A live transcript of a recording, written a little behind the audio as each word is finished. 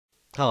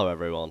Hello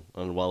everyone,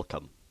 and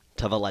welcome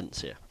to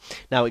Valencia.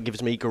 Now it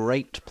gives me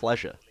great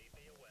pleasure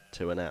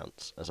to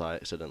announce, as I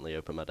accidentally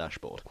open my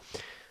dashboard,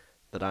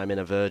 that I'm in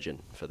a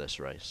virgin for this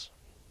race.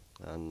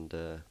 And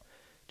do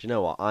you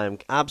know what? I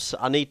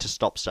need to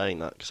stop saying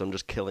that because I'm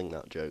just killing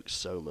that joke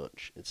so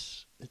much.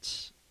 It's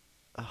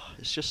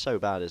just so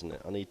bad, isn't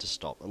it? I need to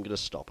stop. I'm gonna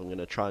stop. I'm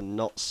gonna try and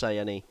not say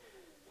any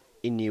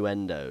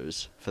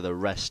innuendos for the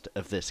rest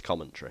of this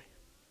commentary.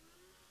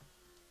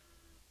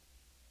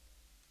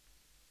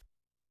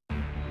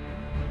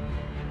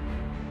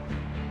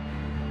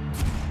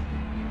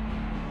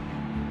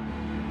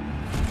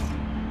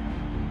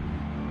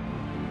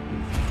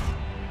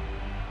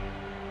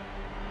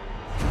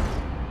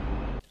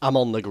 I'm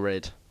on the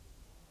grid.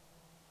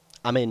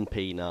 I'm in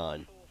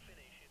P9.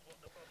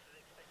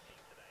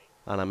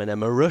 And I'm in a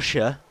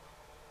Marussia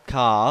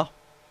car.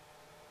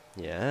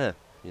 Yeah,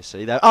 you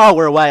see there. Oh,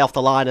 we're way off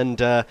the line,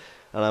 and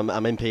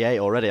I'm in P8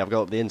 already. I've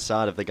got up the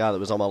inside of the guy that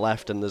was on my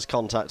left, and there's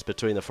contact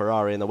between the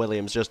Ferrari and the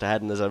Williams just ahead,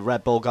 and there's a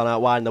Red Bull gone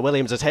out wide, and the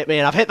Williams has hit me,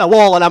 and I've hit the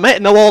wall, and I'm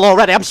hitting the wall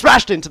already. I'm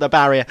smashed into the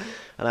barrier,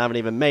 and I haven't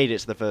even made it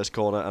to the first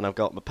corner, and I've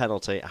got my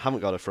penalty. I haven't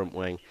got a front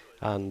wing,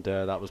 and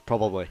that was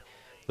probably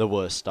the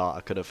worst start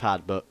I could have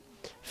had, but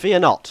fear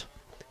not,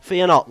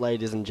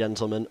 ladies and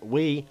gentlemen,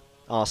 we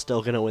are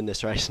still going to win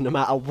this race no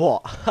matter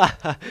what.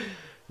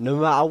 No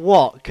matter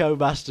what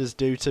Codemasters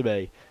do to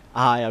me,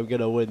 I am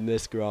going to win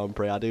this Grand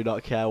Prix. I do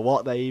not care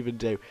what they even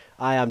do.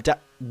 I am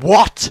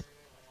What?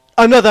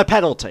 Another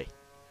penalty?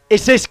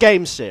 Is this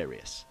game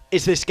serious?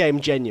 Is this game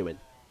genuine?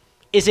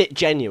 Is it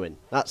genuine?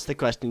 That's the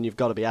question you've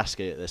got to be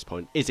asking at this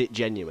point. Is it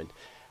genuine?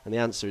 And the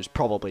answer is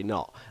probably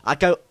not. I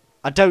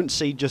don't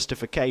see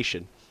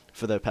justification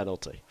for the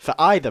penalty, for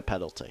either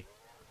penalty,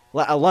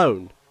 let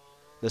alone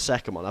the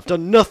second one. I've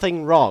done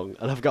nothing wrong,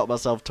 and I've got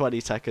myself 20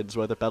 seconds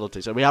worth of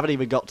penalties, and we haven't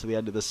even got to the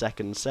end of the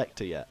second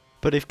sector yet.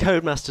 But if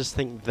Codemasters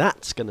think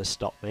that's going to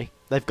stop me,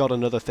 they've got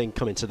another thing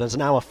coming. So there's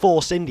now a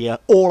Force India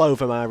all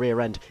over my rear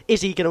end.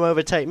 Is he going to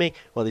overtake me?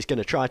 Well, he's going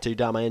to try to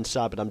down my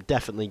inside, but I'm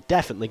definitely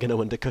going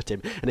to undercut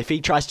him. And if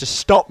he tries to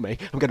stop me,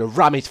 I'm going to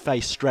ram his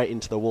face straight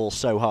into the wall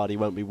so hard he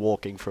won't be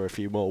walking for a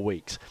few more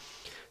weeks.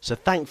 So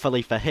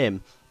thankfully for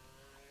him,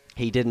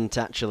 he didn't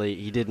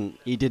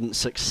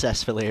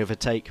successfully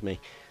overtake me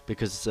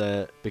because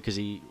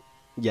he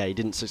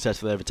didn't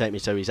successfully overtake me,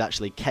 so he's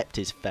actually kept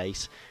his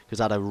face,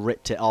 because I'd have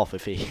ripped it off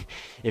if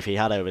he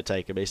had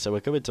overtaken me. So we're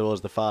coming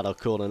towards the final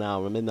corner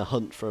now. I'm in the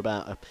hunt for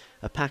about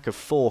a pack of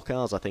 4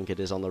 cars, I think it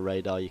is on the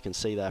radar. You can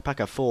see there, a pack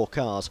of 4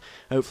 cars.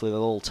 Hopefully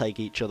they'll all take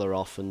each other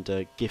off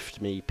and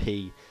gift me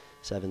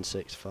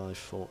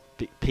P7654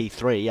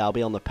 P3. Yeah, I'll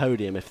be on the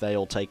podium if they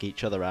all take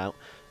each other out.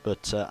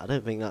 But I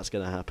don't think that's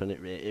going to happen.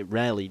 It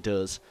rarely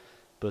does.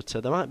 But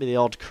there might be the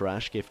odd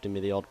crash, gifting me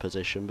the odd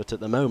position. But at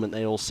the moment,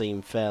 they all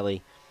seem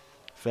fairly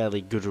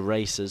good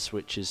racers,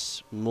 which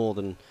is more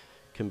than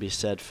can be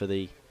said for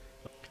the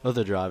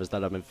other drivers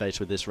that I've been faced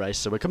with this race.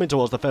 So we're coming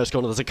towards the first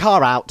corner. There's a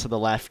car out to the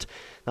left.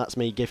 That's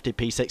me, gifted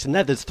P6. And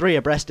then there's 3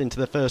 abreast into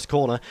the first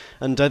corner.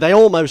 And they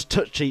almost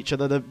touched each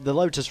other. The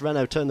Lotus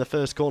Renault turned the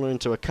first corner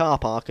into a car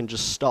park and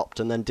just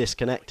stopped and then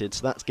disconnected.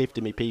 So that's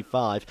gifted me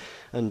P5.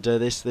 And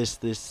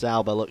this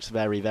Alba looks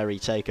very, very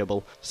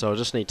takeable. So I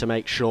just need to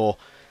make sure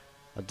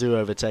I do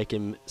overtake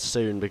him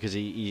soon, because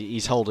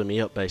he's holding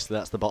me up, basically.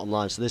 That's the bottom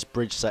line. So this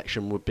bridge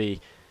section would be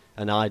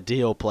an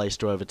ideal place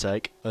to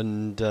overtake.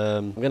 And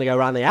I'm going to go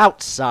around the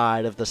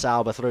outside of the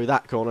Sauber through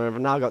that corner. I've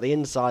now got the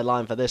inside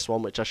line for this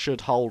one, which I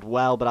should hold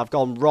well, but I've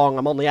gone wrong.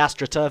 I'm on the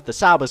AstroTurf. The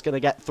Sauber's going to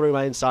get through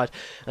my inside,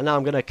 and now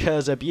I'm going to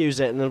curse abuse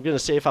it, and I'm going to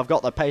see if I've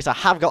got the pace. I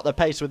have got the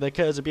pace with the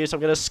curse abuse.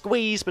 I'm going to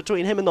squeeze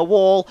between him and the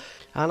wall,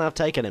 and I've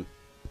taken him.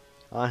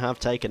 I have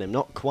taken him.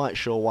 Not quite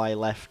sure why he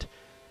left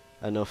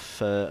enough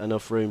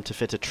room to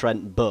fit a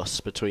Trent bus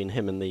between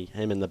him and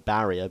the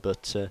barrier,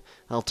 but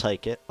I'll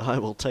take it. I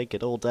will take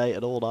it all day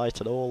and all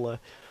night and all. Well,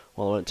 I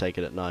won't take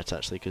it at night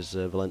actually, because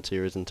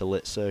Valencia isn't a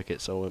lit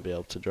circuit, so I won't be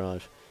able to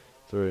drive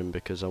through him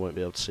because I won't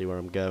be able to see where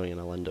I'm going, and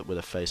I'll end up with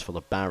a face full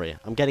of barrier.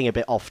 I'm getting a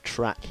bit off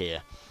track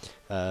here.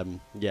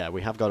 Yeah,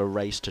 we have got a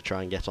race to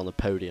try and get on the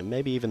podium,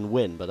 maybe even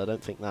win, but I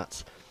don't think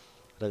that's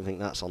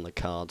on the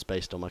cards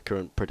based on my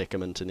current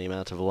predicament and the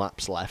amount of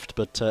laps left.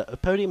 But a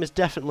podium is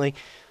definitely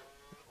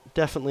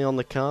on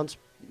the cards.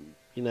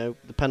 You know,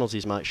 the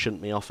penalties might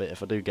shunt me off it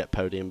if I do get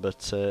podium,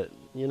 but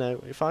you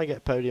know, if I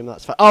get podium,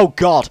 that's fine. Oh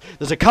god,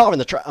 there's a car in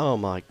the track. Oh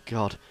my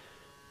god,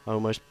 I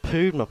almost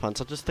pooed my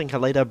pants. I just think I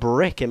laid a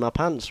brick in my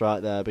pants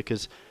right there,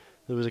 because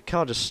there was a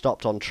car just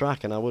stopped on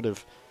track, and that would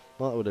have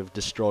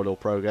destroyed all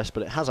progress.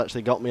 But it has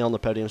actually got me on the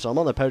podium, so I'm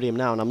on the podium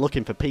now, and I'm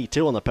looking for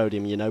P2 on the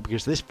podium, you know,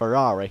 because this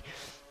Ferrari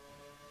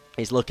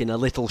is looking a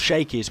little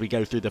shaky as we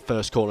go through the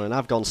first corner, and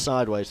I've gone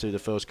sideways through the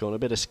first corner, a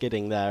bit of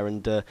skidding there,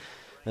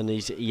 and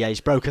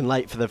he's broken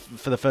late for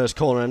the first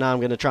corner, and now I'm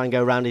going to try and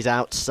go round his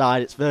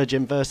outside. It's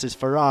Virgin versus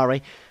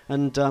Ferrari,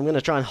 and I'm going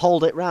to try and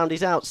hold it round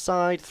his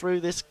outside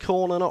through this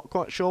corner. Not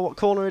quite sure what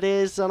corner it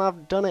is, and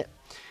I've done it.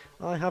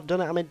 I have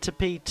done it. I'm into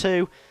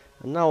P2,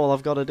 and now all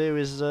I've got to do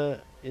is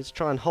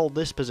try and hold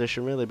this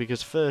position, really,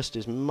 because first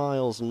is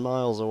miles and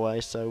miles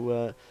away.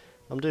 So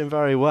I'm doing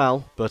very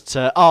well. But,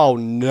 oh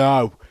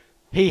no!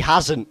 He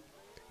hasn't.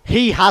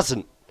 He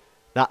hasn't.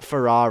 That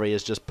Ferrari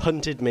has just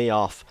punted me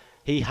off.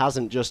 He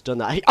hasn't just done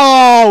that.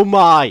 Oh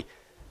my!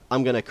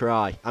 I'm gonna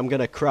cry. I'm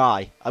gonna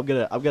cry. I'm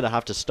gonna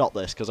have to stop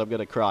this because I'm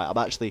gonna cry. I'm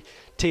actually,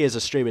 tears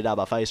are streaming down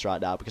my face right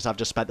now because I've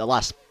just spent the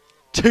last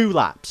 2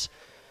 laps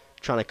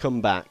trying to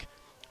come back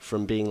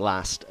from being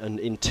last, and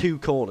in 2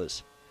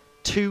 corners,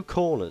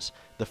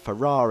 the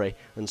Ferrari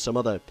and some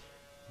other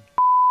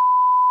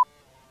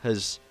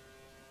has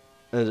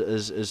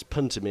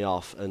punted me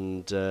off,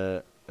 and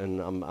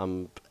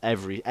I'm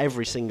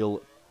every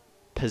single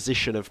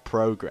position of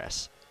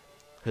progress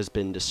has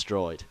been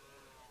destroyed,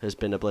 has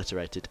been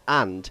obliterated,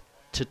 and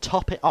to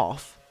top it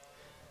off,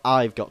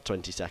 I've got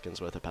 20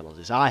 seconds worth of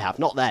penalties. I have,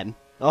 not them.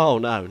 Oh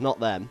no, not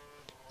them.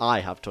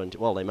 I have 20.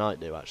 Well, they might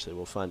do actually.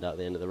 We'll find out at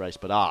the end of the race.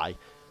 But I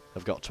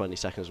have got 20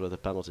 seconds worth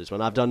of penalties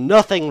when I've done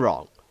nothing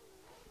wrong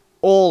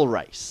all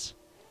race,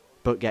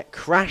 but get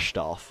crashed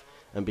off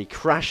and be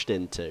crashed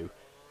into,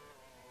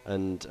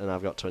 and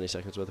I've got 20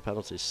 seconds worth of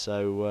penalties.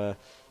 So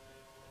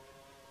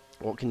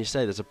what can you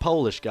say? There's a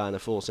Polish guy in a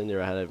Force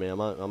India ahead of me. I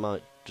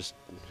might just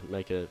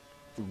make a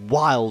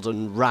wild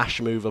and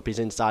rash move up his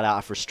inside out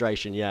of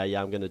frustration. Yeah,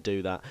 I'm going to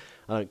do that.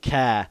 I don't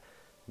care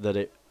that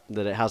it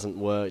hasn't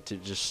worked.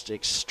 It's just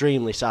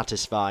extremely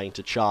satisfying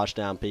to charge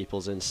down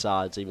people's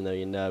insides, even though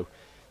you know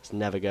it's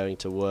never going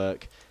to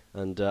work.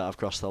 And I've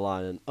crossed the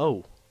line, and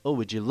oh,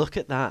 would you look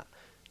at that?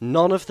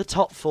 None of the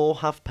top 4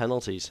 have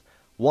penalties.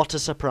 What a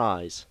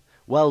surprise.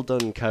 Well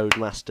done,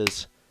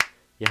 Codemasters.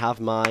 You have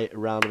my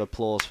round of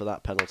applause for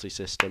that penalty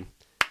system.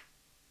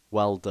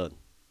 Well done.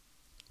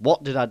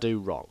 What did I do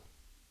wrong?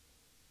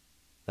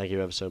 Thank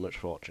you ever so much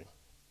for watching.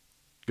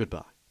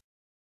 Goodbye.